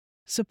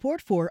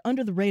Support for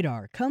Under the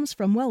Radar comes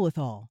from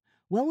Wellwithal.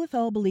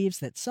 Wellwithal believes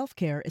that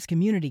self-care is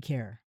community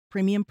care.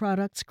 Premium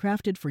products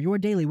crafted for your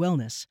daily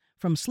wellness,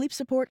 from sleep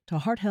support to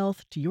heart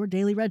health to your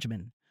daily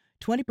regimen.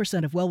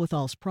 20% of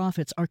Wellwithal's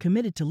profits are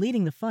committed to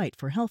leading the fight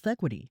for health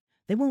equity.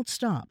 They won't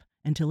stop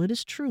until it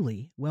is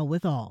truly well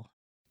with all.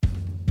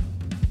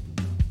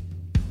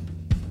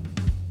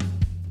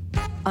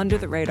 Under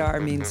the Radar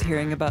means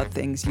hearing about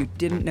things you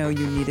didn't know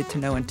you needed to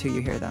know until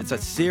you hear them. It's a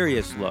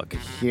serious look.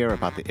 Hear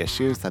about the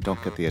issues that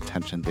don't get the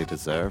attention they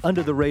deserve.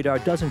 Under the Radar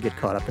doesn't get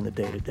caught up in the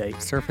day-to-day.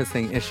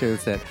 Surfacing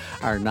issues that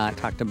are not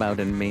talked about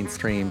in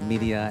mainstream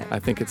media. I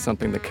think it's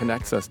something that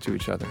connects us to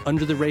each other.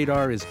 Under the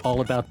Radar is all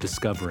about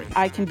discovery.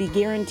 I can be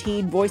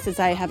guaranteed voices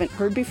I haven't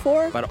heard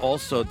before. But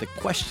also the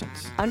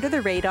questions. Under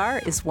the Radar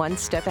is one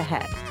step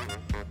ahead.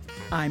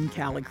 I'm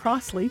Callie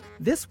Crossley.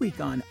 This week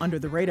on Under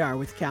the Radar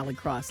with Callie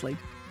Crossley,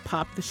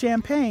 pop the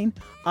champagne.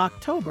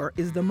 October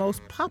is the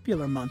most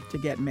popular month to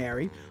get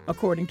married,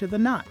 according to The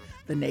Knot,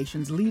 the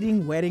nation's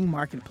leading wedding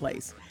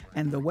marketplace.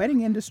 And the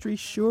wedding industry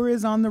sure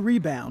is on the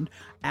rebound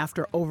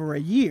after over a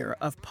year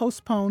of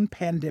postponed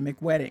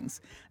pandemic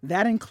weddings.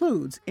 That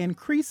includes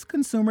increased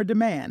consumer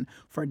demand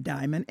for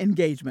diamond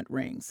engagement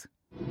rings.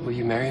 Will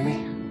you marry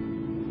me?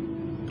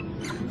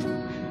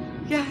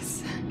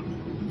 Yes.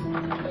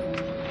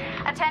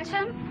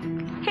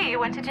 Attention. Here you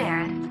went to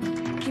Jared.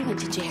 You went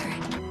to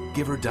Jared.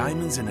 Give her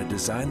diamonds in a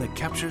design that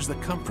captures the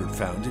comfort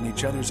found in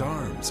each other's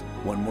arms.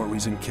 One More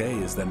Reason K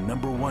is the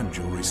 #1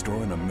 jewelry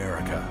store in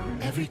America.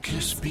 Every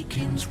kiss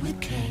begins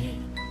with K.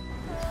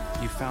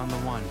 You found the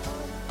one.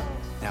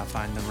 Now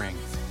find the ring.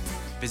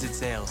 Visit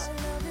Sales,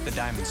 the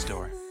diamond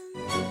store.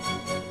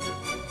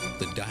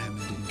 The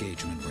diamond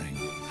engagement ring.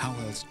 How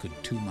else could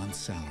 2 months'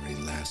 salary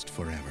last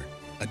forever?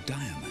 A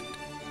diamond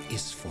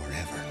is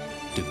forever.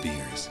 De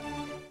Beers.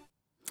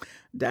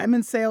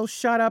 Diamond sales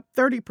shot up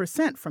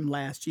 30% from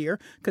last year.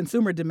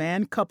 Consumer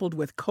demand coupled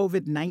with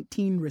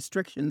COVID-19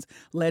 restrictions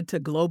led to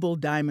global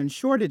diamond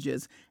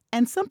shortages.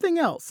 And something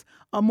else,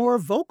 a more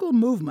vocal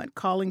movement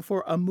calling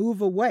for a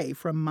move away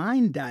from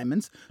mined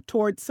diamonds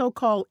toward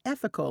so-called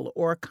ethical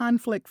or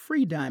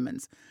conflict-free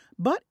diamonds.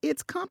 But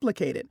it's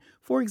complicated.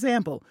 For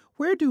example,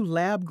 where do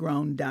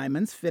lab-grown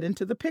diamonds fit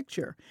into the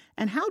picture?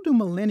 And how do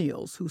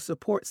millennials who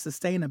support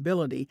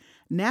sustainability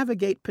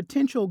navigate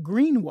potential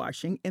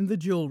greenwashing in the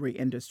jewelry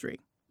industry?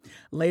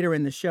 Later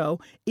in the show,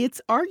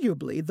 it's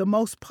arguably the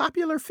most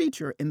popular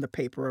feature in the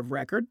paper of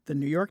record, the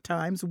New York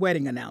Times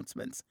wedding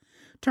announcements.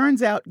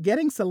 Turns out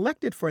getting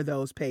selected for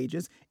those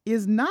pages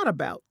is not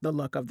about the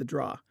luck of the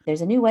draw.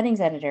 There's a new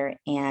weddings editor,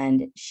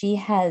 and she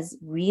has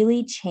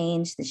really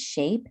changed the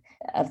shape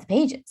of the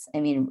pages. I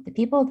mean, the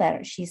people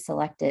that she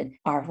selected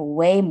are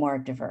way more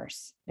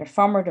diverse. They're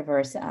far more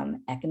diverse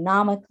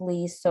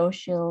economically,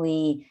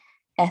 socially,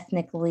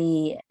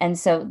 ethnically. And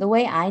so the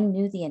way I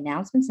knew the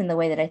announcements and the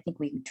way that I think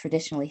we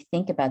traditionally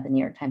think about the New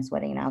York Times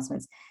wedding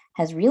announcements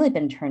has really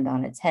been turned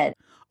on its head.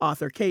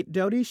 Author Kate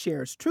Doty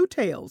shares true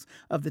tales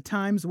of the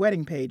Times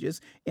wedding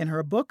pages in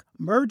her book,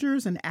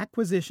 Mergers and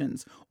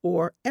Acquisitions,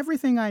 or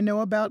Everything I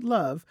Know About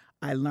Love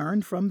I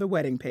Learned from the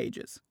Wedding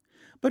Pages.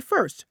 But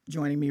first,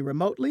 joining me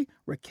remotely,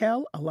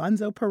 Raquel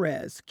Alonso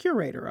Perez,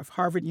 curator of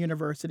Harvard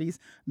University's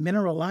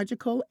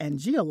Mineralogical and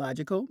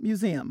Geological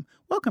Museum.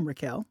 Welcome,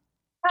 Raquel.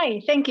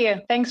 Hi, thank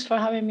you. Thanks for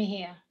having me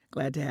here.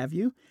 Glad to have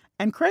you.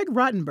 And Craig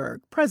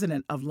Rottenberg,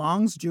 president of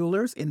Long's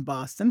Jewelers in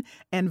Boston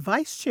and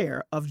vice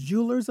chair of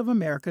Jewelers of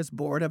America's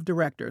Board of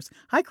Directors.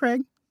 Hi,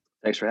 Craig.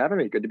 Thanks for having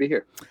me. Good to be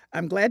here.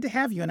 I'm glad to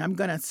have you, and I'm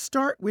going to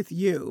start with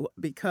you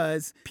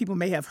because people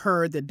may have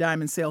heard that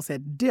diamond sales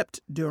had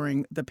dipped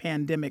during the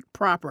pandemic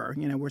proper.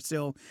 You know, we're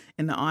still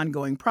in the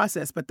ongoing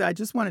process, but I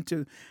just wanted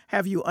to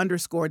have you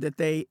underscore that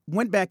they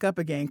went back up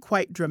again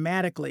quite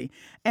dramatically.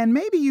 And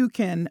maybe you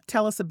can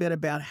tell us a bit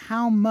about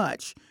how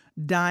much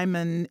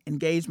diamond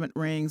engagement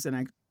rings,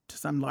 and to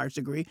some large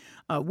degree,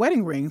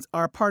 wedding rings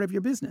are part of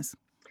your business.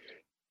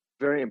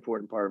 Very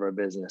important part of our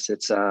business.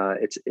 It's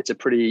a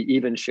pretty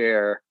even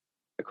share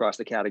across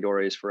the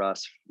categories for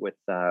us with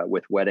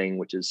wedding,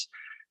 which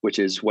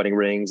is wedding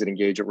rings and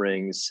engagement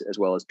rings, as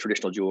well as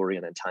traditional jewelry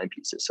and then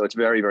timepieces. So it's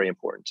very, very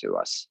important to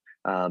us.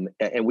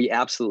 And we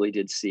absolutely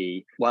did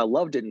see, while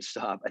love didn't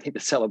stop, I think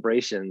the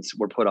celebrations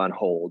were put on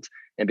hold.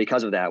 And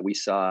because of that, we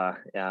saw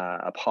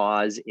a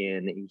pause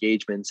in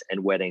engagements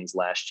and weddings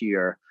last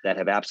year that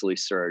have absolutely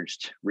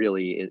surged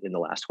really in the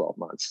last 12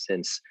 months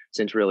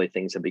since really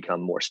things have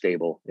become more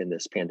stable in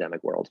this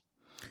pandemic world.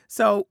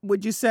 So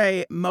would you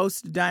say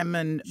most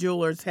diamond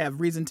jewelers have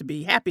reason to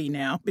be happy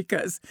now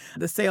because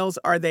the sales,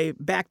 are they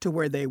back to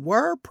where they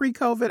were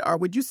pre-COVID? Or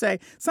would you say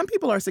some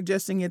people are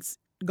suggesting it's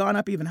gone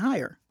up even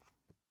higher?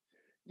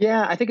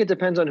 Yeah, I think it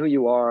depends on who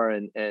you are,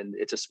 and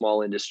it's a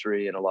small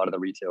industry, and a lot of the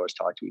retailers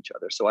talk to each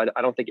other. So I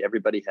don't think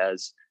everybody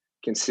has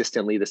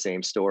consistently the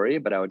same story,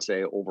 but I would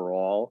say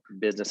overall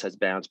business has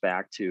bounced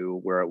back to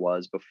where it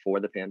was before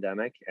the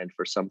pandemic. And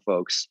for some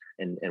folks,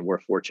 and we're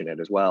fortunate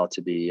as well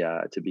to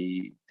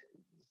be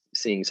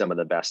seeing some of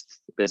the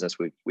best business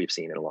we've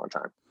seen in a long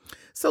time.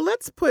 So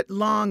let's put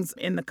Long's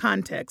in the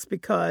context,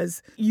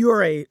 because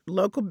you're a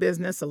local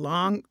business,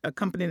 a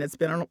company that's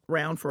been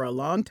around for a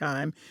long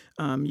time.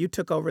 You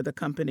took over the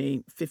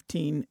company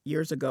 15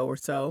 years ago or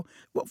so.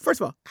 Well, first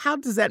of all, how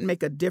does that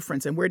make a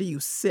difference, and where do you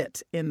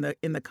sit in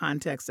the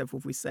context of,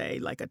 if we say,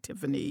 like a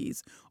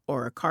Tiffany's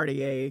or a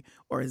Cartier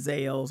or a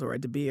Zales or a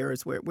De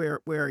Beers? Where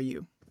are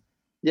you?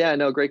 Yeah,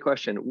 no, great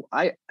question.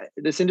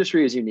 This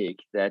industry is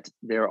unique, that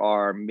there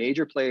are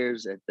major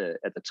players at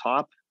the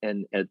top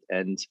and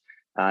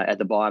at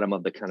the bottom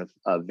of the kind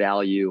of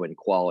value and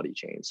quality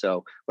chain.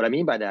 So what I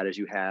mean by that is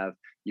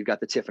you've got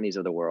the Tiffany's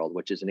of the world,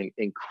 which is an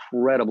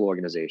incredible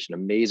organization,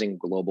 amazing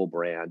global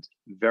brand,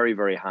 very,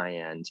 very high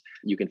end.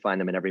 You can find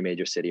them in every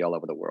major city all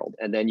over the world.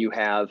 And then you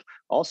have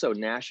also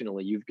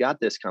nationally, you've got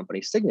this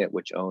company, Signet,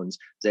 which owns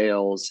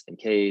Zales and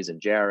Kay's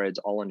and Jared's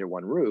all under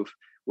one roof,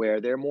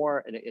 where they're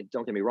more, and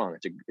don't get me wrong,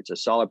 it's a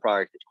solid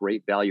product, it's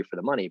great value for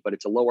the money, but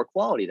it's a lower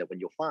quality than what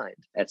you'll find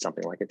at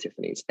something like a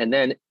Tiffany's. And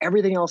then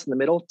everything else in the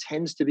middle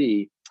tends to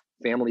be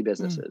family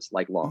businesses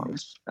like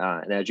Long's.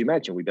 And as you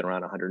mentioned, we've been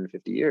around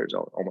 150 years,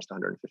 almost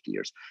 150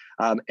 years.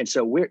 And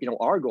so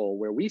our goal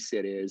where we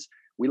sit is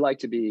we like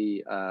to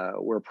be,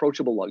 we're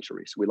approachable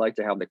luxury. So we like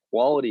to have the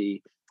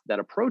quality that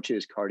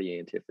approaches Cartier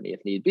and Tiffany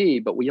if need be,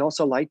 but we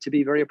also like to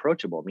be very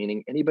approachable,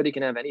 meaning anybody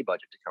can have any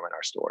budget to come in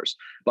our stores.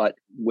 But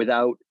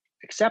without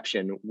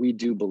exception, we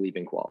do believe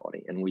in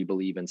quality, and we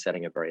believe in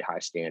setting a very high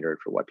standard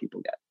for what people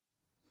get.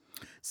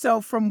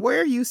 So from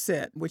where you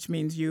sit, which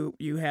means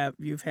you've had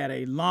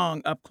a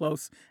long up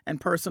close and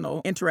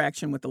personal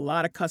interaction with a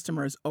lot of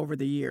customers over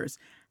the years,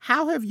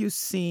 how have you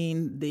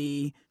seen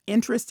the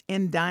interest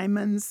in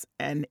diamonds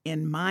and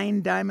in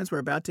mined diamonds? We're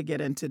about to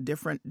get into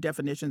different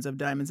definitions of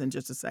diamonds in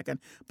just a second,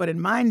 but in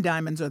mined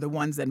diamonds are the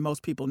ones that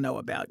most people know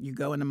about. You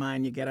go in the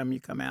mine, you get them, you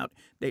come out,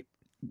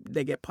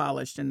 they get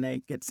polished and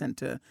they get sent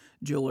to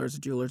jewelers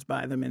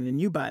buy them, and then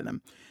you buy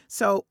them.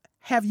 So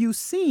have you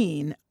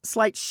seen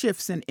slight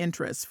shifts in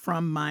interest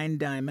from mined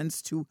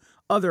diamonds to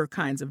other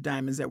kinds of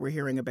diamonds that we're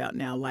hearing about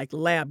now, like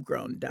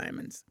lab-grown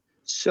diamonds?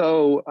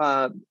 So,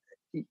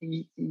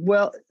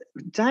 well,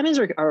 diamonds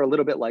are a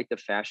little bit like the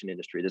fashion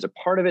industry. There's a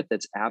part of it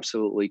that's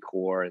absolutely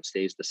core and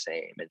stays the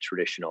same and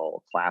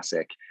traditional,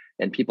 classic,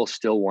 and people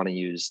still want to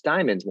use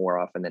diamonds more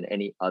often than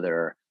any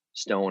other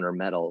stone or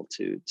metal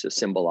to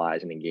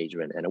symbolize an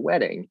engagement and a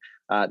wedding.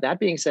 That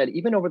being said,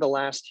 even over the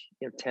last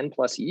 10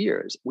 plus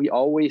years, we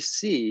always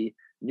see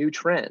new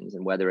trends,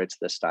 and whether it's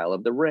the style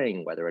of the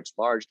ring, whether it's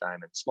large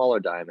diamonds, smaller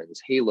diamonds,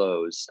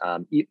 halos,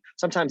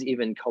 sometimes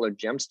even colored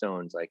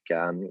gemstones like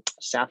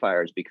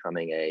sapphires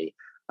becoming a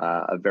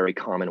very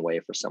common way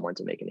for someone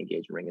to make an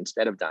engagement ring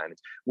instead of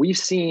diamonds. We've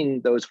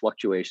seen those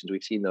fluctuations.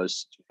 We've seen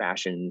those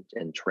fashion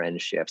and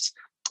trend shifts,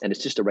 and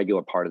it's just a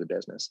regular part of the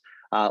business.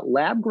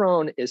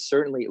 Lab-grown's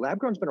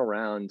been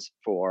around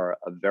for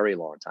a very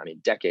long time,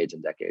 decades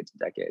and decades and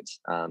decades,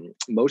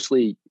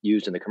 mostly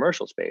used in the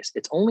commercial space.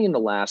 It's only in the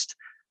last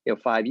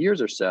 5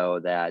 years or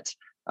so that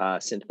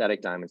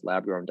synthetic diamonds,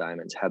 lab-grown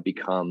diamonds have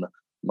become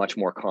much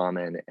more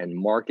common and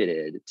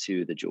marketed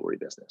to the jewelry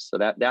business. So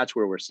that's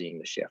where we're seeing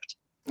the shift.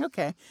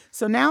 Okay.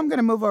 So now I'm going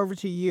to move over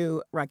to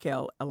you,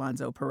 Raquel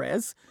Alonso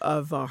Perez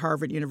of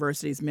Harvard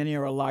University's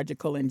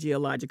Mineralogical and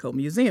Geological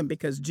Museum,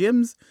 because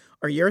gems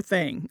are your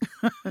thing.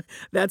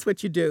 That's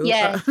what you do.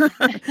 Yes.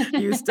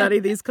 You study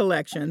these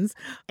collections.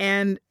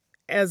 And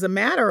as a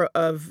matter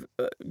of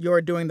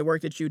your doing the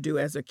work that you do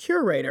as a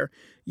curator,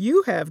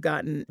 you have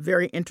gotten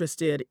very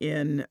interested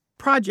in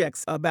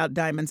projects about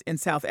diamonds in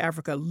South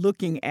Africa,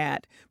 looking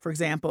at, for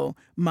example,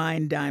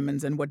 mined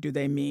diamonds and what do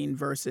they mean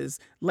versus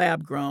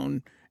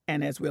lab-grown,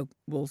 and as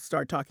we'll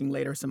start talking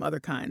later, some other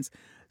kinds.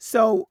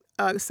 So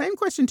same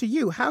question to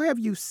you. How have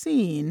you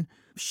seen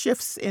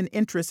shifts in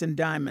interest in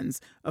diamonds?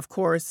 Of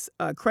course,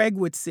 Craig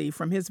would see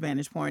from his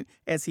vantage point,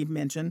 as he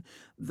mentioned,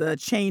 the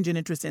change in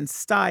interest in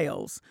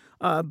styles.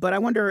 But I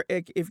wonder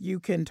if you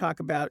can talk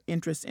about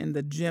interest in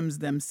the gems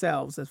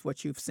themselves as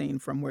what you've seen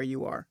from where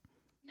you are.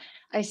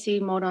 I see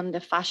more on the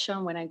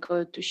fashion. When I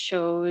go to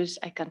shows,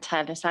 I can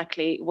tell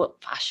exactly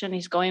what fashion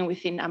is going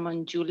within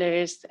among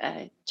jewelers,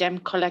 gem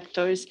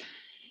collectors,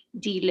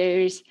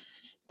 dealers,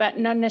 but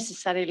not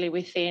necessarily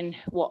within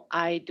what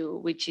I do,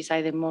 which is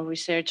either more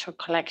research or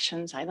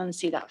collections. I don't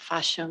see that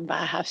fashion, but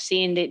I have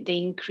seen the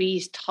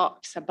increased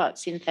talks about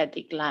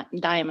synthetic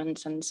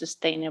diamonds and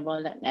sustainable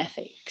and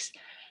ethics.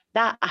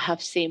 That I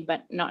have seen,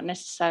 but not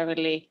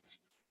necessarily,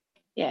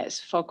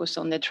 focus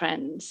on the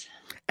trends.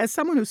 As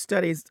someone who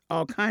studies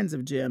all kinds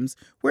of gems,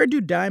 where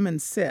do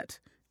diamonds sit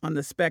on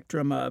the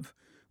spectrum of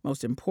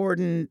most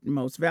important,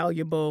 most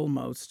valuable,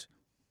 most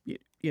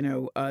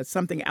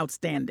something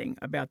outstanding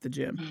about the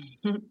gem?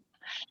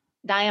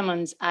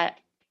 Diamonds are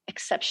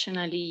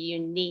exceptionally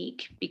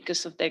unique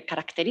because of their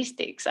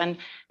characteristics. And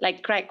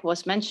like Craig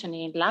was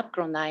mentioning,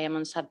 lab-grown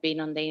diamonds have been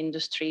on the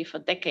industry for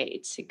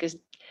decades, because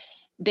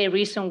the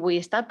reason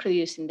we start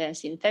producing them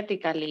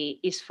synthetically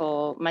is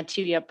for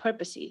material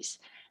purposes.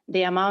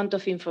 The amount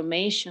of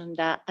information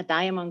that a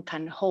diamond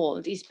can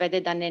hold is better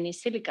than any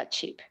silica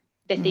chip.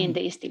 The thing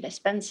that is still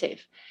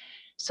expensive.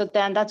 So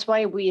then that's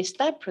why we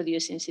stopped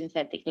producing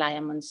synthetic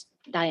diamonds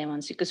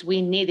because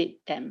we needed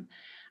them.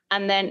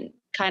 And then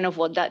kind of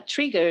what that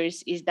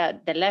triggers is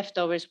that the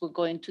leftovers will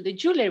go into the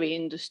jewelry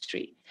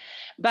industry.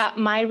 But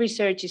my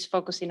research is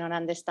focusing on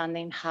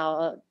understanding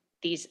how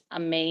these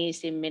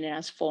amazing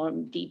minerals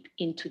form deep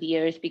into the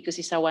earth, because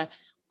it's our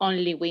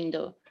only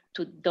window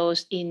to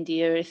those in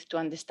the earth to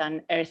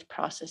understand earth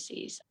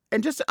processes.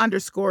 And just to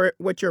underscore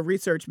what your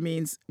research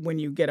means when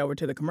you get over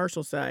to the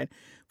commercial side,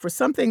 for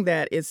something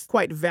that is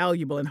quite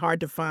valuable and hard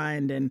to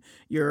find, and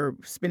you're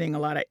spending a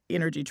lot of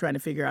energy trying to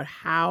figure out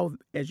how,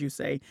 as you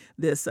say,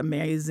 this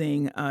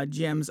amazing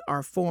gems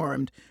are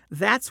formed,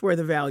 that's where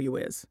the value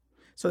is.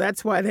 So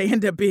that's why they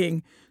end up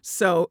being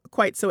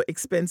quite so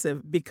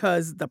expensive,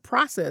 because the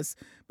process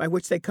by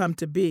which they come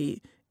to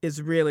be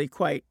is really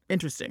quite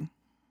interesting.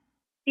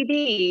 It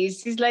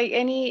is. It's like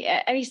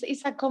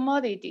it's a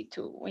commodity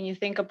too. When you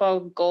think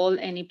about gold,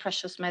 any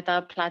precious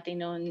metal,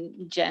 platinum,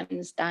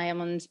 gems,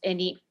 diamonds,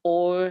 any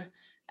ore,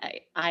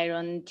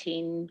 iron,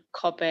 tin,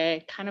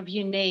 copper, kind of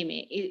you name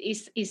it.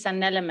 It's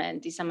an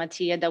element, it's a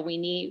material that we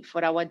need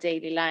for our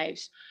daily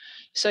lives.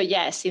 So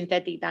yes,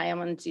 synthetic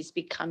diamonds is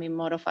becoming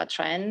more of a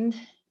trend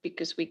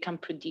because we can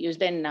produce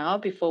them now.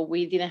 Before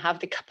we didn't have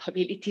the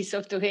capabilities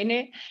of doing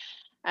it.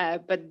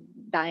 But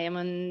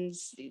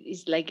diamonds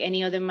is like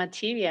any other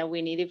material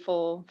we need it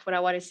for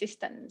our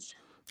existence.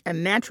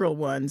 And natural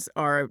ones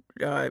are,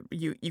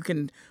 you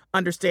can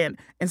understand,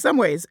 in some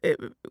ways,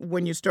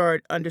 when you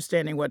start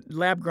understanding what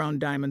lab-grown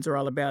diamonds are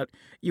all about,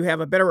 you have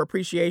a better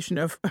appreciation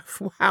of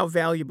how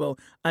valuable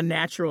a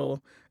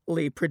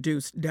naturally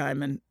produced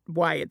diamond,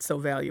 why it's so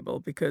valuable,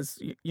 because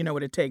you know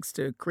what it takes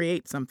to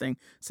create something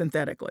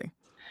synthetically.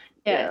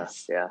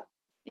 Yes. Yeah.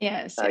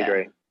 Yes. I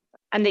agree.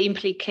 And the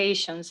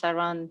implications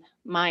around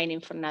mining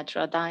for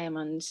natural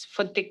diamonds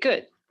for the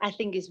good. I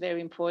think it's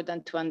very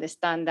important to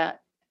understand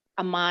that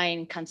a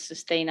mine can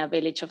sustain a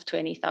village of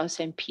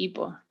 20,000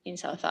 people in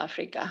South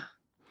Africa.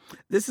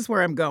 This is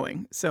where I'm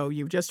going. So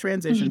you've just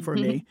transitioned for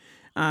me.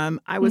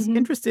 I was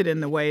interested in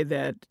the way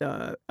that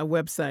a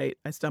website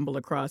I stumbled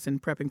across in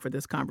prepping for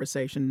this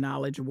conversation,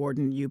 Knowledge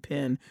Warden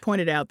UPenn,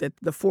 pointed out that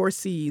the 4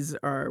 C's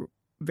are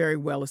very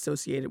well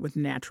associated with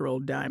natural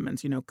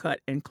diamonds,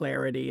 cut and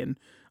clarity and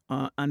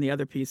on the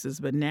other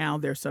pieces, but now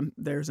there's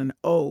an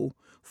O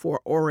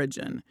for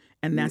origin,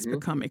 and that's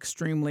become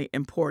extremely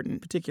important,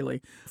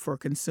 particularly for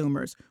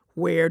consumers.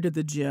 Where did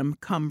the gem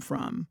come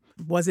from?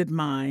 Was it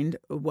mined?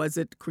 Was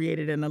it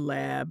created in a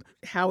lab?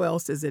 How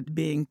else is it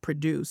being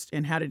produced,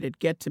 and how did it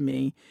get to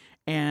me?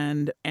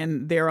 And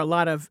there are a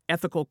lot of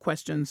ethical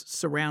questions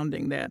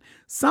surrounding that,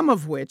 some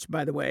of which,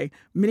 by the way,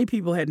 many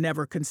people had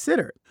never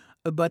considered.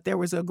 But there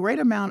was a great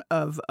amount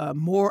of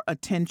more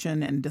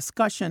attention and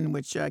discussion,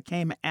 which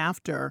came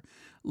after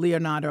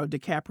Leonardo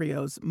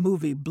DiCaprio's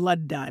movie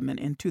Blood Diamond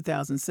in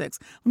 2006.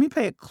 Let me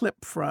play a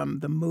clip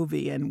from the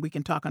movie, and we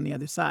can talk on the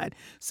other side.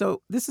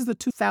 So this is the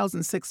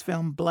 2006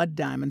 film Blood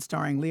Diamond,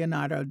 starring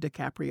Leonardo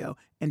DiCaprio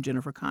and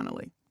Jennifer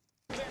Connelly.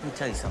 Let me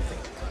tell you something.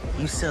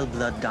 You sell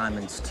blood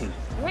diamonds, too.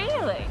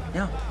 Really?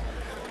 Yeah.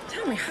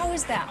 Tell me, how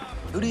is that?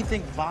 Who do you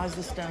think buys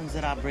the stones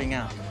that I bring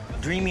out?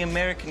 Dreamy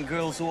American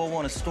girls who all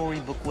want a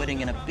storybook wedding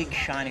in a big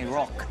shiny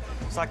rock.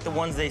 It's like the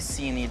ones they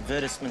see in the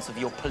advertisements of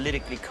your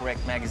politically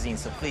correct magazine.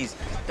 So please,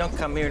 don't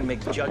come here and make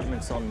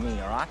judgments on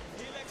me, all right?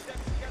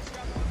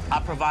 I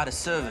provide a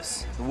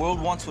service. The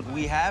world wants what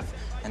we have,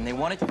 and they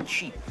want it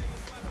cheap.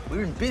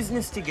 We're in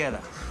business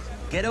together.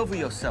 Get over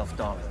yourself,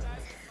 darling.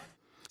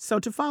 So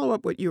to follow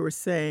up what you were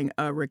saying,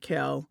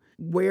 Raquel,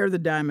 where the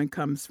diamond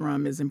comes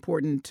from is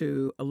important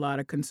to a lot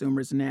of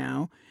consumers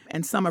now.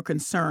 And some are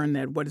concerned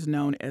that what is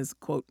known as,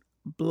 quote,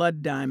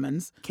 blood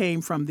diamonds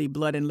came from the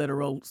blood and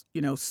literal,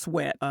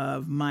 sweat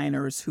of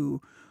miners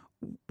who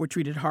were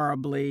treated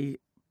horribly,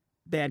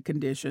 bad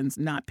conditions,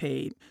 not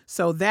paid.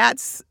 So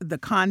that's the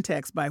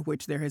context by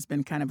which there has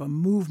been kind of a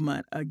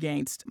movement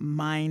against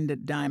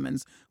mined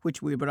diamonds,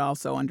 which we would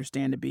also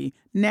understand to be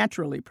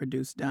naturally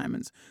produced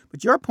diamonds.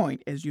 But your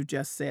point, as you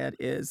just said,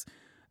 is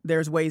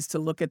there's ways to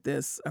look at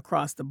this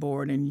across the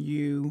board, and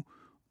you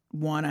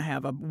want to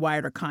have a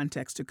wider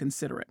context to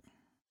consider it.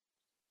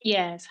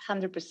 Yes,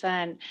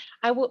 100%.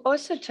 I will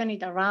also turn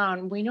it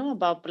around. We know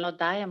about blood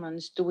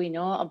diamonds. Do we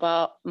know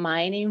about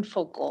mining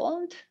for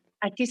gold?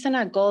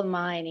 Artisanal gold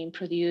mining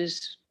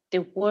produced the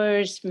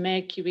worst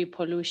mercury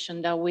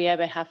pollution that we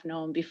ever have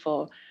known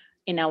before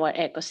in our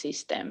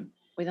ecosystem.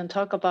 We don't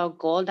talk about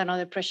gold and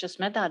other precious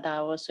metal that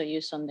are also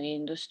used on the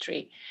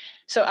industry.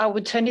 So I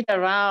would turn it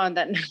around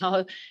that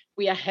now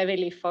we are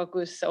heavily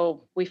focused.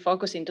 So we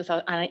focus in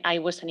 2000, and I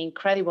was an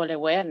incredible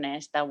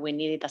awareness that we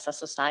needed as a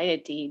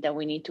society, that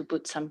we need to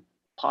put some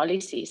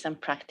policies and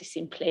practice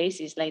in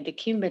places like the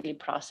Kimberley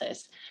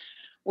process,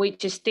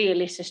 which still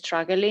is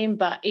struggling,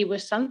 but it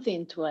was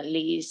something to at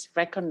least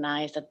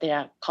recognize that there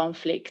are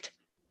conflict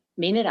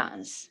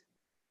minerals,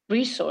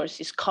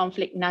 resources,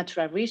 conflict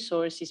natural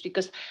resources,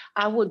 because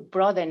I would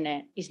broaden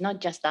it. It's not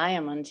just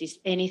diamonds, it's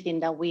anything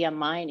that we are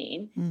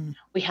mining.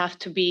 We have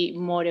to be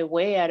more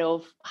aware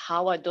of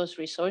how are those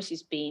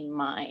resources being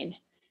mined,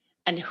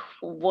 and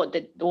what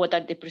are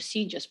the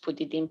procedures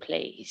put it in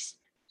place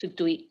to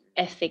do it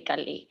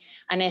ethically.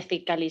 And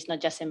ethically is not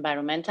just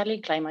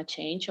environmentally, climate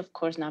change, of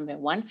course, number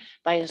one,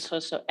 but it's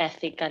also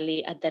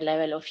ethically at the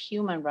level of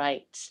human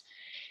rights.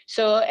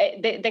 So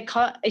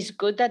it's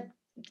good that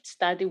it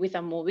started with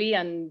a movie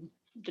and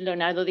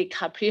Leonardo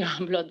DiCaprio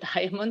and Blood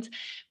Diamonds,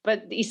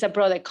 but it's a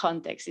broader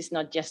context. It's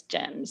not just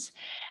gems.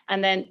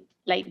 And then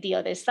like the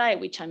other side,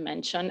 which I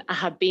mentioned, I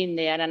have been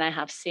there and I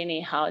have seen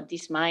it, how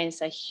these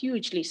mines are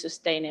hugely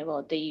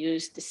sustainable. They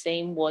use the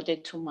same water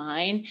to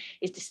mine.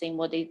 It's the same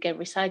water, they get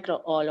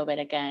recycled all over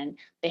again.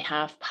 They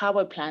have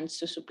power plants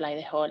to supply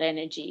the whole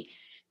energy.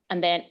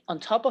 And then on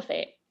top of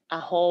it, a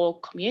whole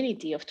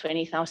community of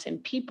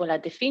 20,000 people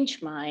at the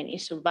Finch mine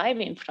is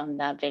surviving from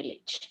that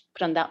village,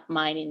 from that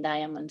mine in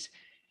diamonds.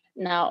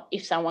 Now,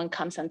 if someone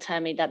comes and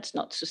tells me that's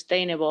not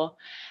sustainable,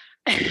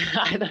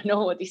 I don't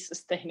know what is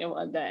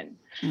sustainable then.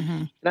 Mm-hmm.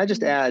 Can I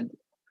just add,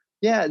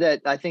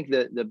 that I think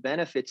the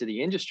benefit to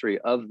the industry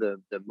of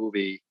the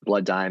movie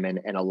Blood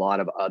Diamond and a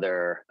lot of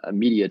other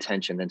media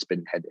attention that's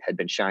had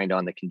been shined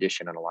on the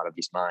condition on a lot of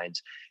these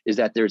mines is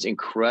that there's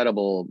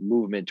incredible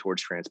movement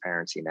towards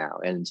transparency now.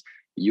 And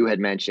you had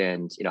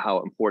mentioned,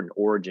 how important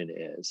origin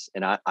is,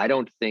 and I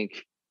don't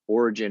think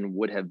origin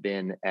would have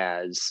been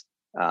as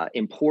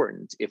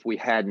important if we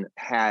hadn't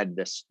had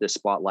this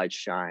spotlight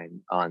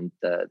shine on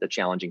the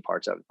challenging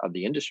parts of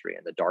the industry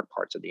and the dark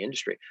parts of the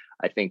industry.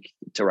 I think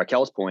to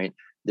Raquel's point,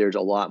 there's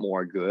a lot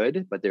more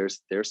good, but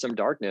there's some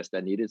darkness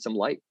that needed some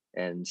light.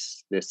 And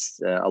this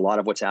a lot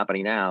of what's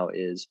happening now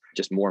is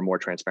just more and more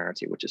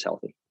transparency, which is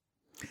healthy.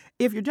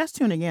 If you're just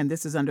tuning in,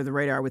 this is Under the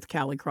Radar with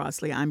Callie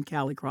Crossley. I'm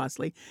Callie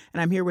Crossley,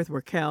 and I'm here with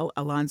Raquel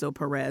Alonso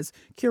Perez,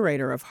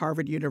 curator of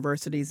Harvard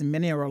University's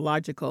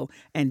Mineralogical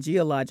and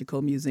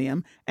Geological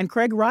Museum, and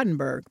Craig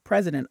Rottenberg,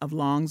 president of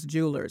Long's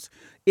Jewelers.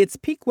 It's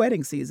peak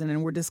wedding season,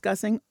 and we're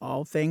discussing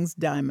all things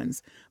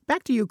diamonds.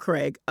 Back to you,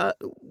 Craig.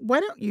 Why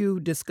don't you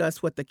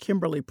discuss what the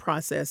Kimberley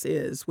process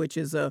is, which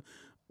is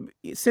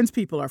since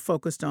people are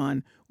focused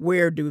on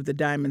where do the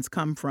diamonds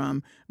come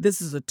from, this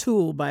is a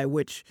tool by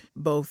which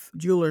both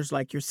jewelers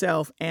like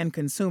yourself and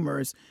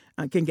consumers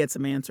can get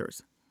some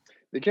answers.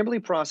 The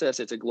Kimberley process,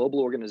 it's a global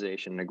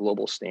organization, a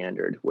global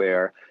standard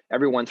where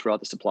everyone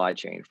throughout the supply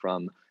chain,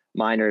 from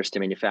miners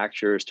to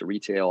manufacturers to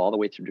retail, all the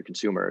way through to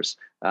consumers,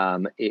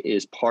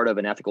 is part of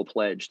an ethical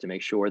pledge to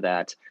make sure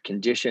that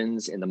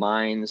conditions in the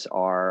mines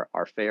are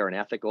fair and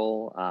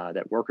ethical,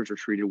 that workers are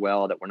treated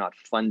well, that we're not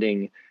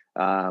funding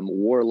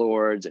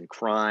warlords and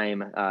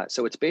crime.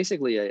 So it's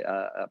basically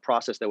a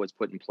process that was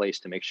put in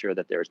place to make sure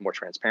that there's more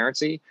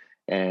transparency,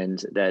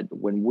 and that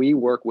when we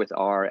work with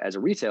as a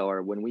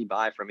retailer, when we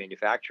buy from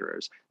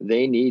manufacturers,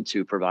 they need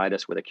to provide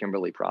us with a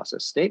Kimberley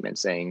process statement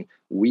saying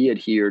we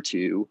adhere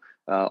to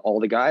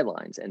all the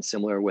guidelines, and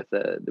similar with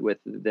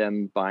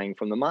them buying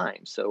from the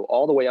mine. So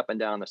all the way up and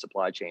down the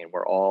supply chain,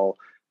 we're all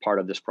part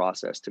of this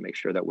process to make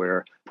sure that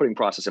we're putting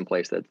process in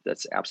place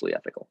that's absolutely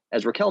ethical.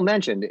 As Raquel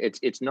mentioned,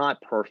 it's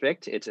not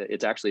perfect.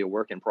 It's actually a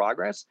work in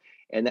progress,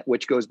 and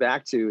which goes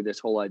back to this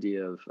whole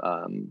idea of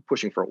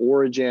pushing for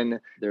origin.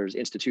 There's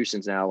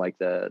institutions now like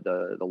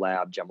the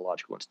Lab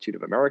Gemological Institute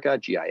of America,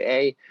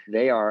 GIA.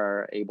 They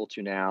are able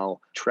to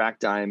now track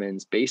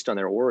diamonds based on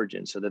their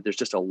origin, so that there's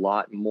just a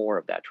lot more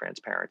of that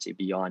transparency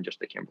beyond just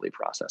the Kimberley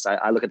process.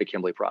 I look at the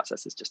Kimberley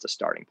process as just a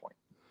starting point.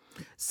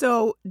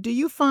 So do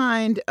you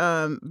find,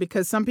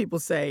 because some people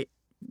say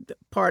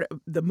part of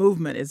the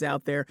movement is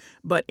out there,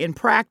 but in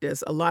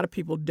practice, a lot of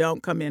people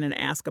don't come in and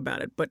ask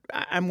about it. But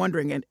I'm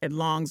wondering, at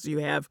Long's, do you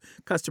have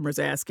customers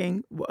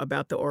asking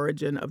about the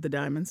origin of the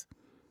diamonds?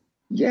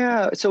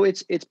 Yeah, so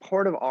it's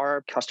part of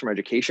our customer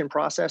education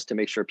process to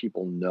make sure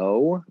people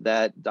know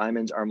that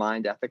diamonds are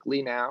mined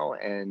ethically now,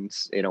 and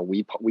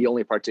we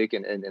only partake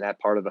in that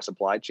part of a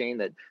supply chain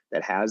that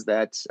has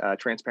that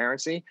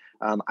transparency.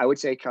 I would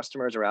say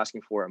customers are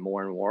asking for it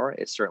more and more.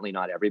 It's certainly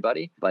not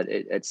everybody, but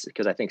it's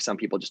because I think some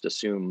people just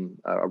assume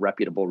a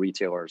reputable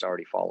retailer is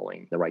already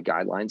following the right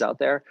guidelines out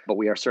there, but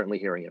we are certainly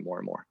hearing it more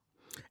and more.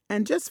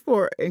 And just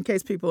in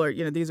case people are,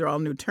 these are all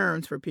new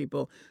terms for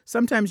people,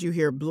 sometimes you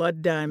hear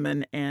blood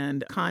diamond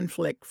and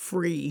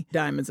conflict-free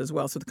diamonds as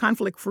well. So the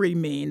conflict-free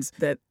means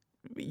that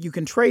you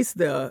can trace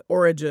the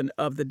origin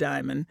of the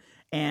diamond,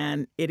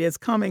 and it is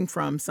coming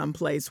from some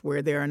place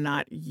where they are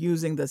not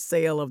using the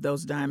sale of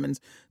those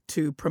diamonds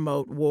to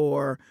promote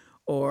war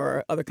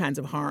or other kinds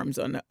of harms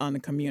on the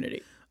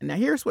community. Now,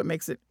 here's what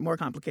makes it more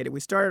complicated. We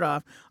started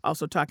off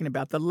also talking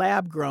about the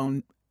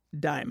lab-grown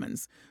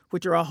diamonds,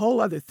 which are a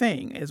whole other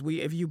thing.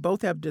 If you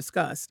both have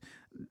discussed,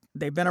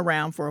 they've been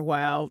around for a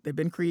while, they've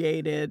been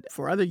created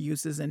for other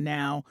uses, and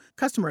now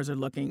customers are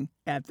looking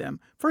at them.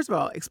 First of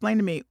all, explain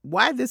to me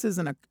why this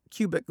isn't a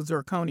cubic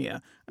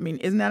zirconia. I mean,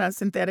 isn't that a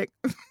synthetic?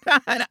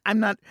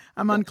 I'm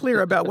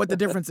unclear about what the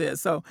difference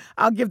is. So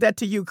I'll give that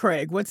to you,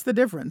 Craig. What's the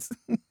difference?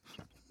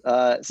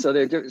 So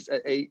there's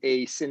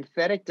a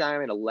synthetic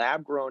diamond, a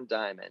lab-grown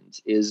diamond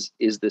is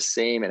the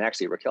same, and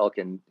actually Raquel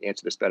can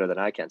answer this better than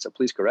I can, so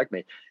please correct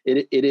me.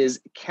 It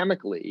is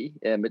chemically,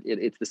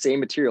 it's the same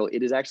material.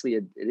 It is actually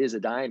it is a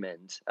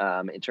diamond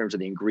in terms of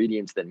the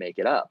ingredients that make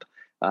it up.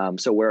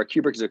 So where a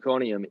cubic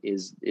zirconium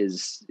is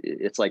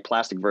it's like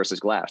plastic versus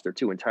glass. They're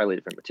two entirely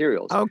different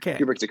materials. Okay.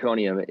 Cubic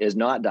zirconium is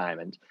not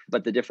diamond,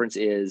 but the difference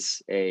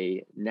is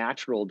a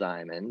natural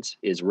diamond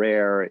is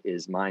rare,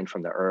 is mined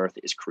from the earth,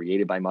 is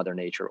created by Mother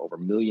Nature over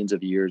millions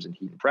of years in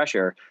heat and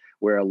pressure,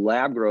 where a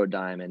lab-grown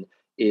diamond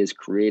is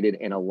created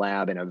in a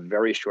lab in a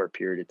very short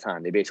period of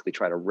time. They basically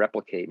try to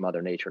replicate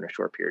Mother Nature in a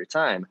short period of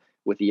time,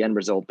 with the end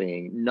result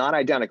being not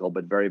identical,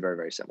 but very, very,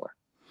 very similar.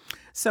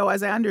 So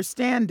as I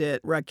understand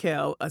it,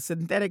 Raquel, a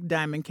synthetic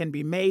diamond can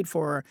be made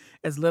for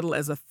as little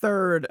as a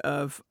third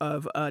of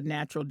a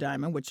natural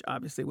diamond, which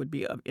obviously would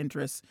be of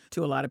interest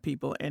to a lot of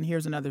people. And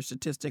here's another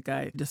statistic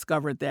I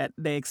discovered, that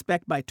they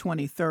expect by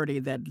 2030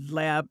 that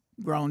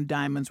lab-grown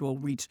diamonds will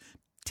reach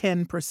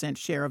 10%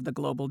 share of the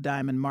global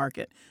diamond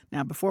market.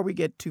 Now, before we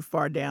get too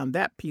far down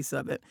that piece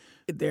of it,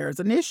 there's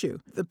an issue.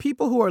 The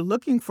people who are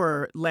looking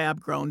for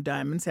lab-grown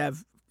diamonds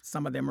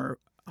some of them are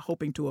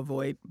hoping to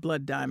avoid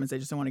blood diamonds. They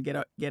just don't want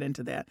to get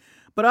into that.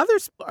 But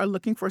others are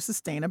looking for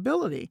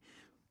sustainability,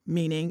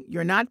 meaning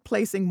you're not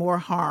placing more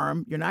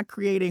harm, you're not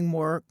creating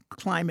more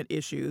climate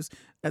issues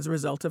as a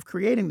result of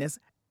creating this.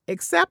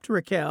 Except,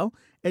 Raquel,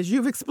 as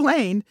you've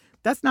explained,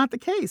 that's not the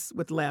case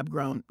with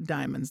lab-grown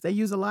diamonds. They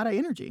use a lot of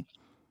energy.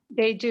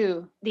 They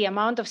do. The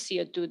amount of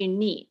CO2 you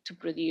need to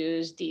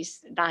produce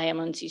these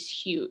diamonds is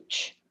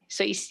huge.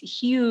 So it's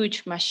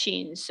huge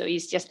machines. So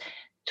it's just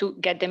to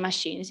get the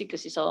machines,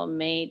 because it's all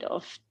made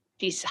of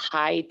these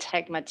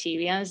high-tech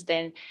materials,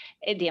 then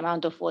the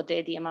amount of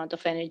water, the amount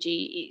of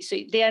energy. So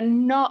they are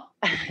not,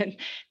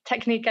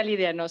 technically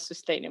they are not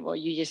sustainable.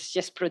 You're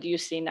just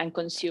producing and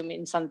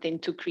consuming something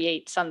to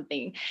create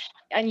something.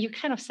 And you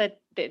kind of said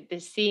the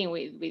scene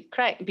with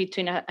Craig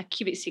between a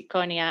cubic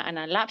zirconia and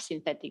a lab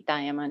synthetic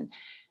diamond.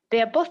 They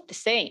are both the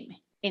same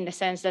in the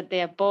sense that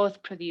they are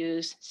both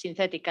produced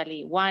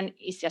synthetically. One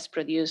is just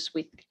produced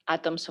with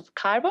atoms of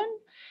carbon,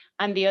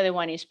 and the other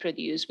one is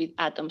produced with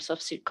atoms of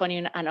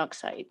zirconium and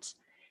oxides.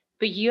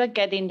 But you are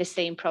getting the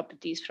same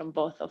properties from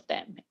both of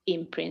them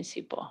in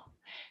principle.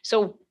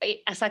 So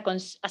as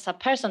a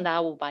person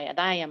that will buy a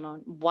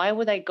diamond, why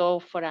would I go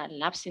for a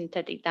lab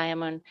synthetic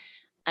diamond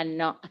and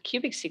not a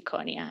cubic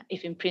zirconia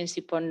if in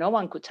principle no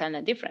one could tell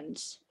the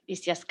difference?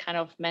 It's just kind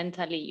of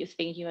mentally you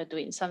think you are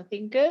doing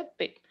something good,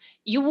 but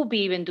you will be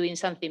even doing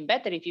something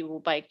better if you will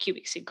buy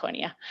cubic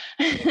zirconia.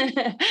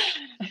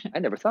 I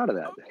never thought of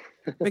that.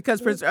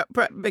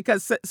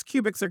 because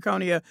cubic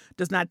zirconia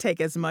does not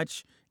take as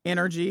much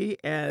energy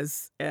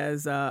as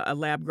a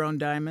lab-grown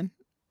diamond.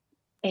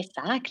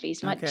 Exactly,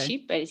 it's much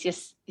cheaper. It's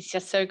just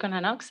zircon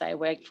and oxide.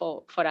 Where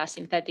for a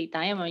synthetic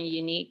diamond,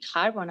 you need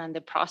carbon, and the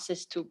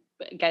process to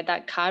get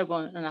that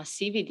carbon and a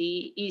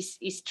CVD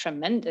is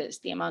tremendous.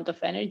 The amount of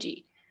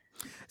energy.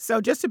 So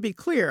just to be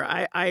clear,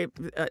 a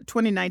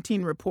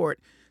 2019 report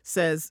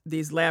says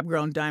these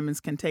lab-grown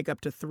diamonds can take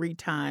up to 3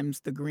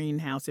 times the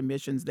greenhouse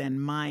emissions than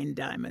mined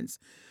diamonds.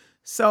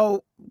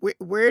 So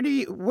where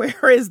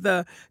is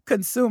the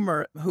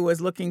consumer who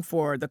is looking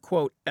for the,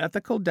 quote,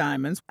 ethical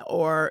diamonds,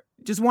 or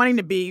just wanting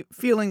to be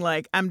feeling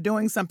like I'm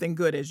doing something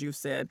good, as you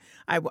said?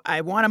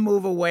 I want to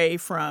move away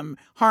from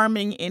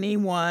harming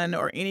anyone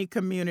or any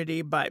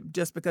community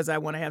just because I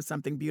want to have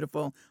something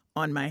beautiful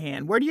on my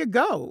hand. Where do you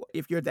go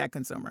if you're that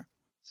consumer?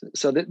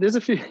 So there's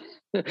a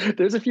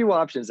few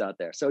options out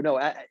there. So no,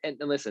 and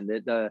listen,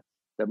 the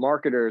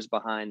marketers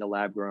behind the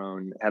lab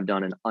grown have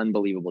done an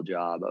unbelievable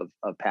job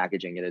of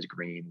packaging it as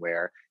green,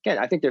 where again,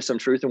 I think there's some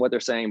truth in what they're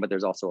saying, but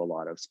there's also a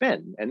lot of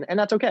spin, and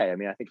that's okay. I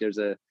mean, I think there's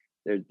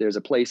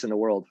a place in the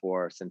world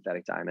for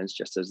synthetic diamonds,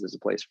 just as there's a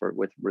place for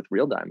with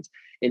real diamonds.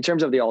 In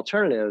terms of the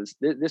alternatives,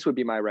 this would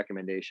be my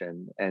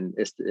recommendation, and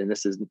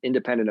this is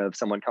independent of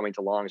someone coming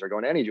to Long's or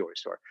going to any jewelry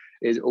store.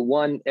 Is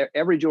one,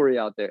 every jewelry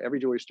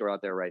store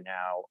out there right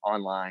now,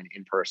 online,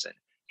 in person,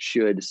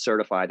 should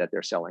certify that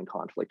they're selling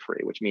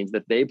conflict-free, which means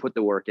that they put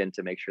the work in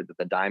to make sure that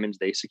the diamonds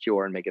they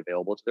secure and make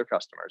available to their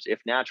customers,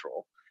 if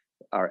natural,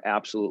 are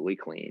absolutely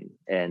clean.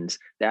 And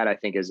that, I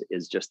think,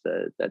 is just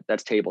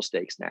that's table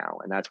stakes now.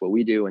 And that's what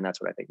we do. And that's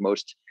what I think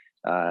most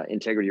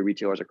integrity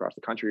retailers across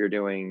the country are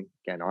doing,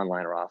 again,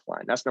 online or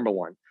offline. That's number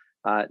one.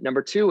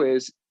 Number two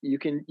is you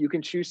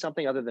can choose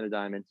something other than a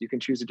diamond. You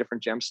can choose a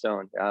different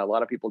gemstone. A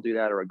lot of people do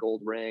that, or a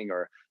gold ring,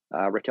 or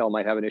Raquel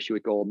might have an issue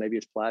with gold. Maybe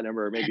it's platinum,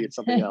 or maybe it's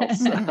something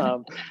else.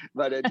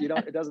 But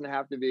it doesn't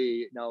have to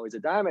be always a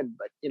diamond.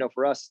 But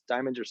for us,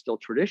 diamonds are still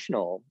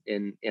traditional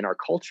in our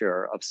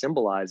culture of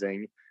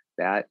symbolizing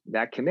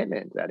that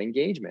commitment, that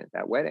engagement,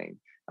 that wedding.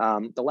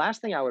 The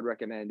last thing I would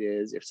recommend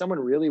is, if someone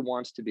really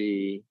wants to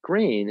be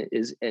green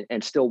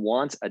and still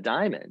wants a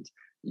diamond,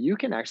 you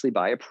can actually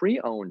buy a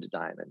pre-owned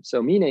diamond.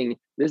 So meaning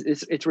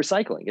it's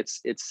recycling.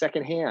 It's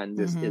secondhand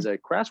is a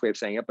crass way of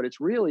saying it, but it's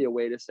really a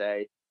way to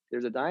say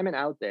there's a diamond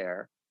out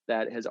there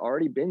that has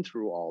already been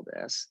through all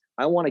this.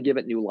 I want to give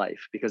it new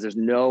life because there's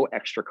no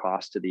extra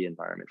cost to the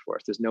environment for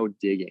us. There's no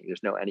digging.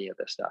 There's no any of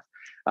this stuff.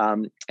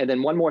 And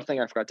then one more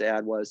thing I forgot to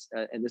add was,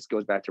 and this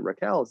goes back to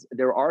Raquel's,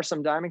 there are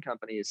some diamond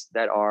companies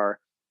that are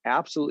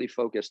absolutely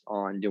focused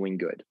on doing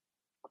good.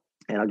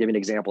 And I'll give you an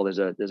example. There's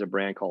a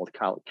brand called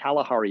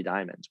Kalahari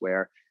Diamonds,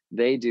 where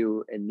they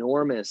do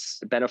enormous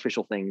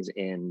beneficial things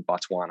in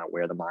Botswana,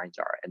 where the mines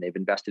are, and they've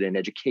invested in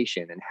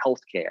education and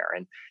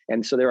healthcare.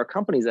 And so there are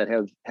companies that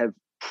have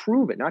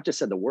proven, not just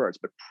said the words,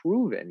 but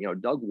proven,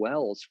 dug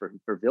wells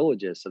for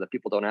villages so that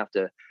people don't have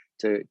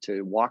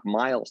to walk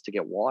miles to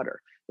get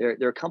water. There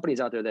are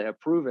companies out there that have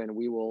proven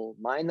we will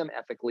mine them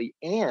ethically,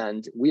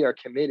 and we are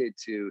committed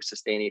to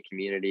sustaining a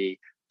community,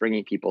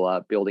 bringing people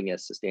up, building a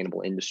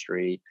sustainable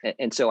industry.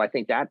 And so I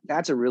think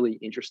that's a really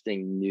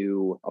interesting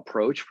new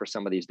approach for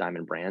some of these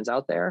diamond brands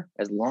out there,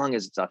 as long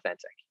as it's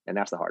authentic. And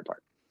that's the hard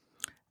part.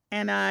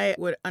 And I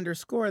would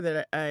underscore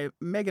that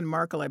Meghan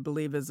Markle, I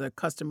believe, is a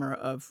customer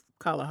of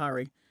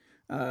Kalahari.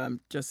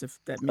 Just if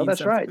that means that's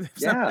something, right.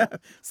 Yeah.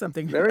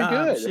 something very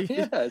good.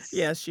 Yes.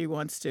 Yes, she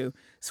wants to.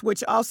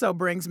 Which also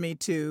brings me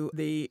to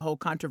the whole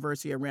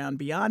controversy around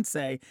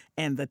Beyonce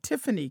and the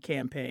Tiffany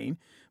campaign,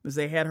 because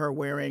they had her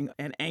wearing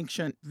an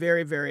ancient,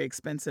 very, very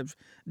expensive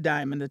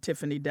diamond, the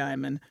Tiffany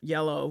diamond,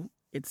 yellow.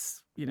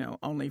 It's,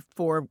 only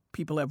 4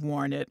 people have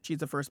worn it. She's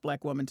the first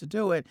Black woman to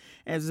do it.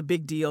 And it was a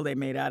big deal they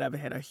made out of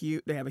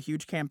it. They have a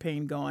huge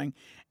campaign going.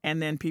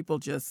 And then people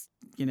just,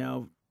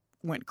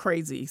 went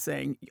crazy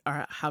saying,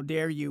 how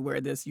dare you wear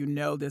this?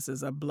 This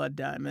is a blood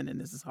diamond and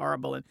this is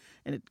horrible. And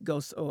it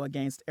goes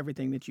against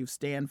everything that you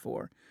stand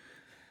for.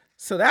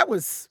 So that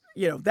was,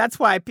 that's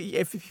why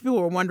if people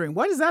were wondering,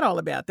 what is that all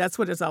about? That's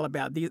what it's all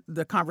about.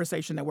 The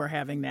conversation that we're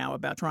having now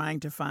about trying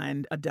to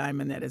find a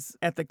diamond that is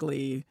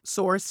ethically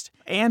sourced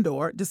and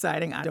or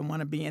deciding I don't want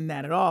to be in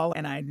that at all.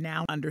 And I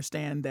now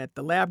understand that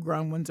the lab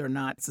grown ones are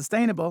not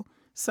sustainable.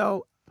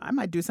 So I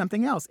might do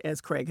something else,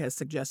 as Craig has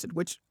suggested,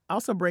 which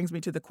also brings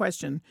me to the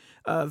question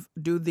of,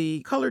 do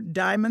the colored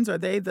diamonds, are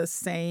they the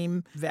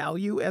same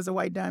value as a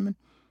white diamond?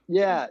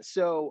 Yeah.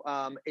 So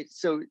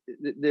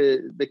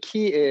the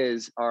key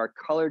is our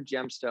colored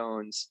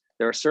gemstones.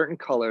 There are certain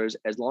colors,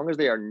 as long as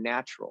they are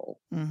natural,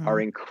 are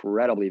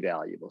incredibly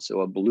valuable.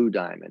 So a blue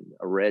diamond,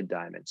 a red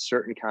diamond,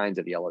 certain kinds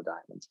of yellow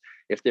diamonds.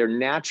 If they're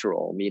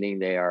natural, meaning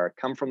they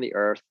come from the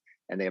earth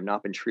and they have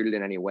not been treated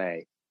in any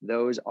way,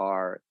 those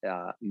are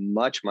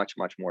much, much,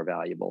 much more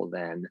valuable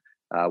than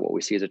what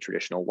we see as a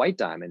traditional white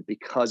diamond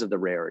because of the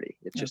rarity.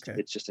 It's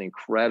just an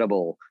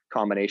incredible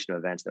combination of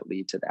events that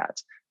lead to that.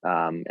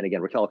 And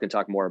again, Raquel can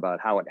talk more about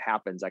how it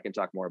happens. I can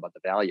talk more about the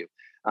value.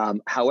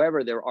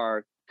 However, there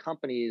are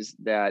companies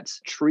that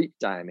treat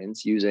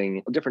diamonds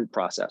using a different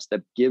process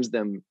that gives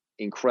them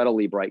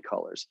incredibly bright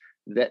colors.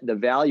 The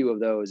value of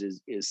those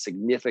is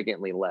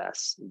significantly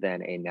less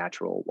than a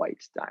natural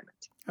white diamond.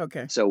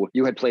 Okay. So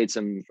you had played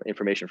some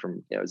information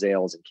from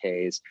Zales and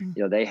K's.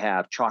 They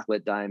have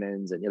chocolate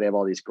diamonds, and they have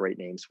all these great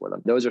names for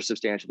them. Those are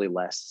substantially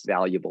less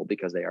valuable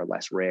because they are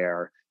less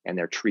rare and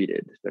they're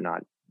treated. They're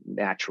not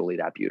naturally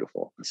that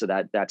beautiful. So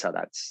that's how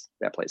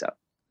that plays out.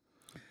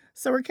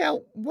 So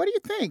Raquel, what do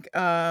you think?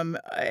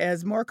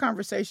 As more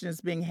conversation is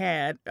being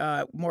had,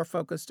 more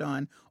focused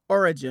on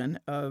origin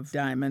of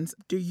diamonds,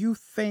 do you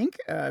think,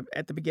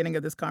 at the beginning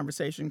of this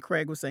conversation,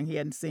 Craig was saying he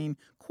hadn't seen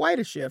quite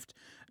a shift.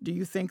 Do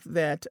you think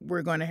that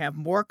we're going to have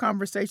more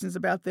conversations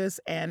about this,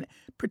 and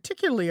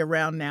particularly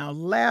around now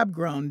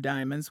lab-grown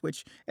diamonds,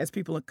 which, as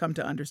people have come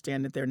to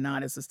understand, that they're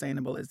not as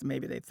sustainable as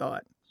maybe they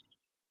thought?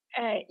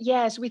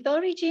 Yes, with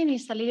origin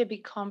it's a little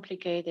bit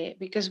complicated,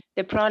 because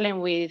the problem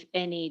with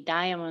any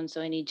diamonds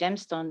or any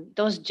gemstone,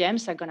 those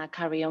gems are going to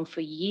carry on for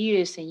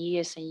years and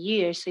years and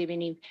years. So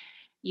even if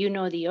you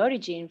know the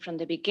origin from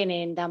the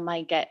beginning, that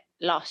might get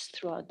lost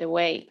throughout the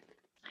way.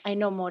 I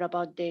know more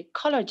about the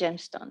color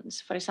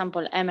gemstones. For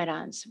example,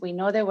 emeralds. We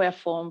know they were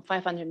formed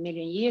 500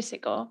 million years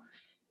ago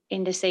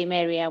in the same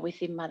area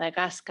within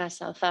Madagascar,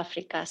 South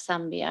Africa,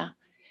 Zambia.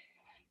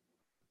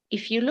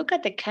 If you look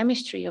at the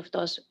chemistry of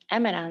those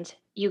emeralds,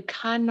 you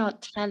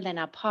cannot tell them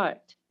apart.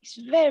 It's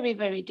very,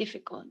 very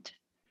difficult.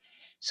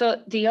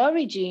 So the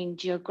origin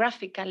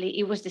geographically,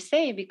 it was the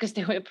same because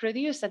they were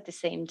produced at the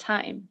same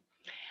time.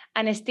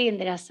 And still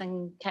there are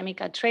some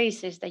chemical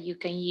traces that you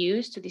can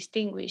use to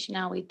distinguish.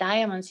 Now with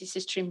diamonds, it's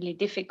extremely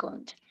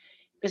difficult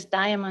because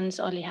diamonds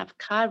only has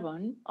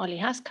carbon,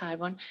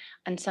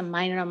 and some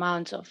minor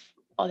amounts of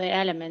other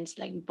elements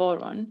like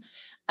boron.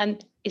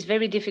 And it's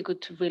very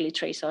difficult to really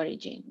trace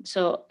origin.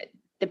 So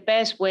the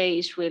best way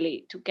is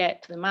really to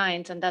get to the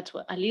mines, and that's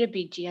what a little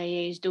bit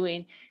GIA is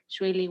doing. It's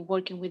really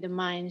working with the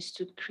mines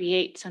to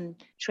create some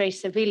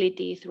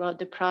traceability throughout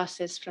the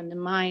process from the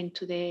mine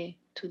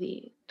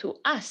to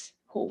us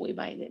who we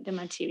buy the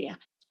material.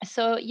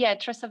 So yeah,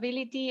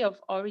 traceability of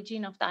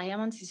origin of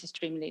diamonds is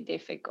extremely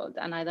difficult,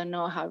 and I don't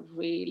know how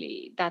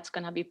really that's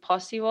going to be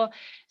possible.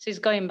 So it's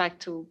going back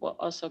to what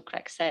also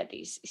Craig said,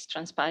 is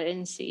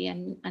transparency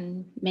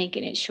and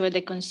making it sure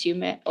the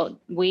consumer, or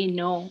we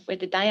know where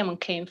the diamond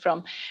came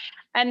from.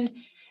 And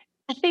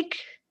I think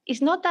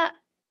it's not that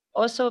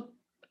also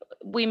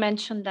we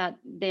mentioned that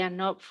they are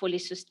not fully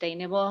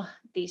sustainable,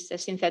 these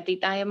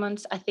synthetic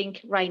diamonds. I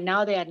think right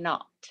now they are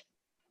not.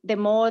 The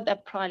more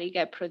that probably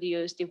get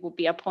produced, it will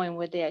be a point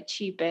where they are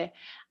cheaper,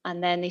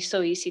 and then it's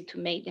so easy to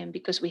make them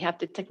because we have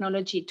the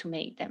technology to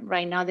make them.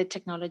 Right now, the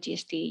technology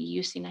is still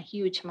using a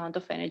huge amount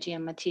of energy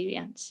and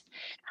materials.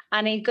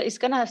 And I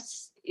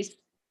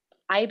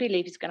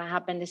believe it's going to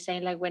happen the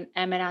same like when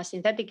emeralds,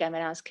 synthetic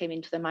emeralds came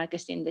into the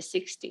market in the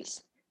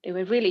 60s. They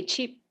were really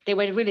cheap. They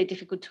were really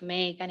difficult to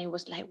make. And it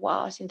was like,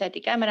 wow,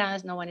 synthetic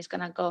emeralds, no one is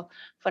going to go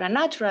for a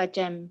natural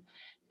gem.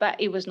 But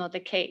it was not the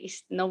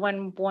case. No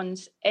one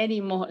wants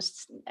any more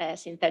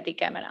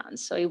synthetic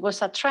emeralds. So it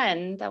was a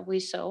trend that we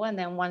saw. And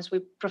then once we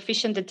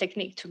proficient the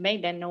technique to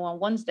make them, no one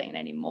wants them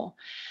anymore.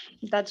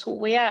 That's who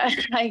we are,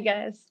 I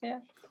guess. Yeah.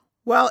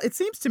 Well, it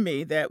seems to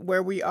me that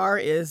where we are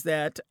is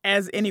that,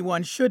 as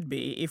anyone should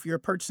be, if you're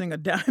purchasing a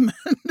diamond,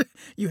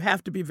 you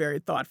have to be very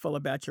thoughtful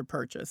about your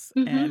purchase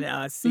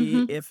and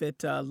see if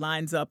it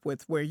lines up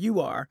with where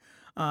you are.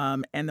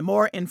 And the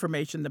more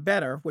information, the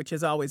better, which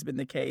has always been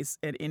the case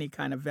at any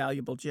kind of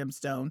valuable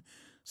gemstone.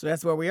 So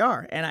that's where we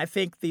are. And I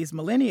think these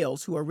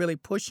millennials who are really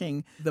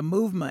pushing the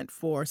movement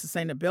for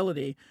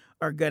sustainability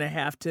are going to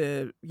have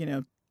to,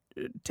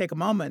 take a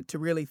moment to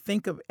really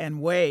think of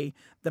and weigh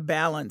the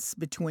balance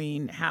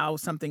between how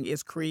something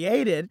is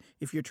created,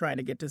 if you're trying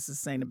to get to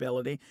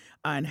sustainability,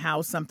 and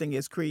how something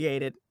is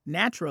created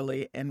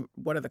naturally, and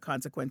what are the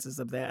consequences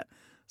of that.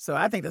 So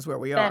I think that's where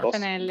we are.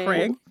 Definitely.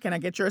 Craig, can I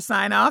get your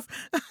sign off?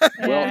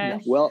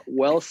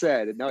 Well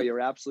said. No, you're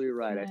absolutely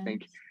right. I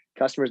think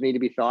customers need to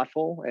be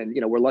thoughtful, and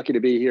we're lucky to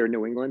be here in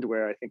New England,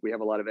 where I think we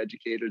have a lot of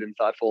educated and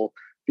thoughtful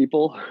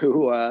people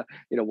who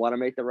want to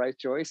make the right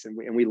choice, and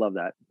we love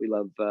that. We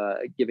love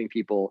giving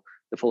people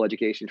the full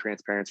education,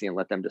 transparency, and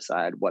let them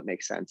decide what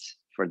makes sense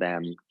for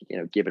them,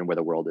 given where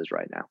the world is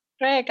right now.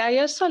 Greg, I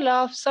also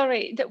love,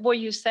 what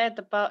you said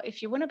about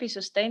if you want to be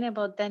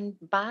sustainable, then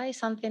buy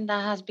something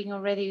that has been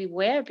already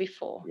wear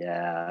before.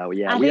 Yeah. We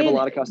have a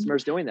lot of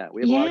customers doing that.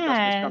 We have a lot of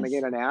customers coming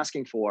in and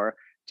asking for,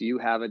 do you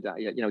have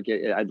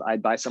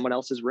I'd buy someone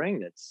else's ring.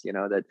 That's,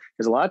 that,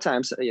 because a lot of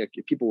times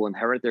people will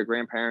inherit their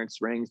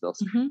grandparents' rings.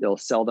 They'll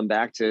sell them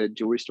back to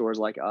jewelry stores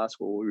like us,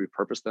 where we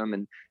repurpose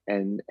them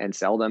and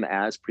sell them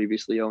as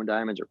previously owned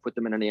diamonds or put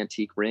them in an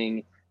antique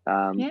ring.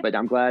 But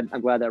I'm glad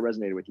that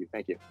resonated with you.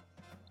 Thank you.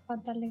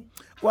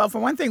 Well, for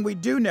one thing, we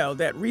do know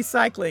that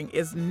recycling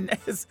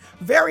is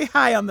very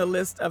high on the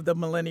list of the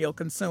millennial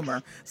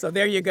consumer. So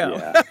there you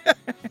go.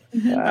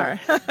 Yeah. All right.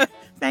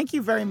 Thank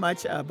you very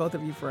much, both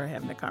of you, for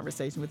having a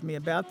conversation with me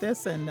about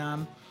this. And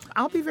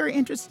I'll be very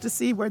interested to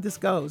see where this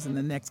goes in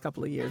the next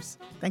couple of years.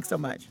 Thanks so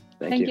much.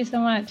 Thank you so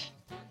much.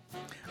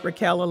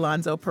 Raquel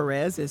Alonso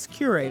Perez is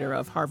curator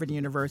of Harvard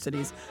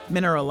University's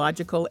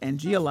Mineralogical and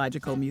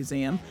Geological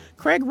Museum.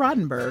 Craig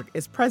Roddenberg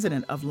is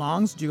president of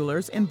Long's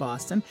Jewelers in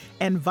Boston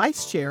and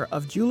vice chair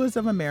of Jewelers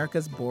of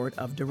America's Board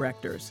of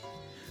Directors.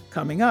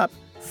 Coming up,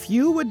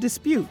 few would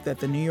dispute that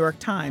the New York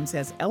Times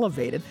has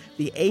elevated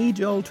the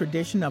age-old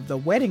tradition of the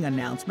wedding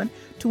announcement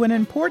to an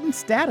important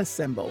status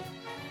symbol.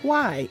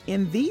 Why,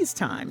 in these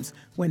times,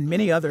 when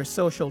many other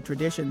social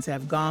traditions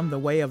have gone the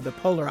way of the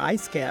polar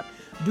ice cap,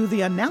 do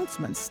the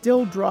announcements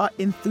still draw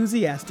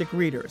enthusiastic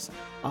readers?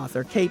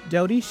 Author Kate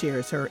Doty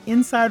shares her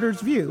insider's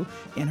view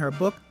in her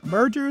book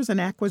Mergers and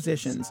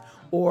Acquisitions,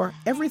 or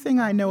Everything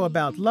I Know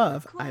About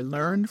Love I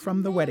Learned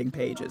from the Wedding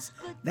Pages.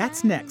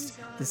 That's next.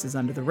 This is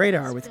Under the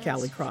Radar with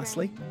Callie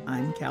Crossley.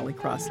 I'm Callie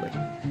Crossley.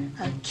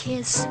 A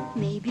kiss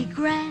may be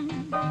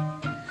grand,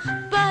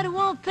 but it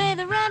won't pay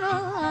the rental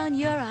on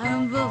your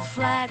humble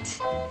flat,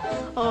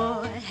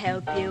 or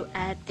help you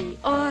at the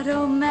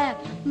automat.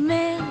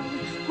 Men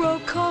grow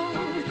cold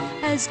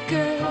as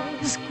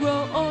girls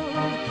grow old,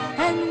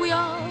 and we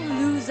all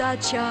lose our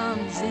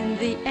charms in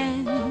the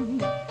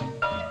end.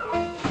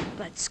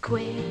 But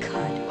square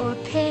cut or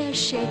pear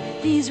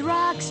shape, these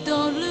rocks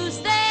don't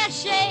lose their